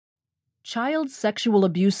Child Sexual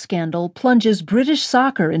Abuse Scandal Plunges British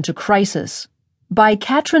Soccer into Crisis by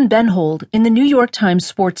Katrin Bennhold in the New York Times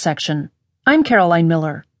Sports section. I'm Caroline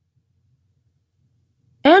Miller.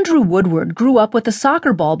 Andrew Woodward grew up with a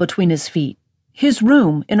soccer ball between his feet. His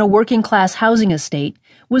room, in a working-class housing estate,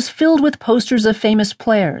 was filled with posters of famous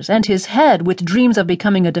players and his head with dreams of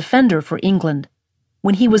becoming a defender for England.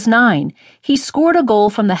 When he was 9, he scored a goal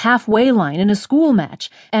from the halfway line in a school match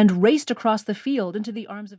and raced across the field into the arms of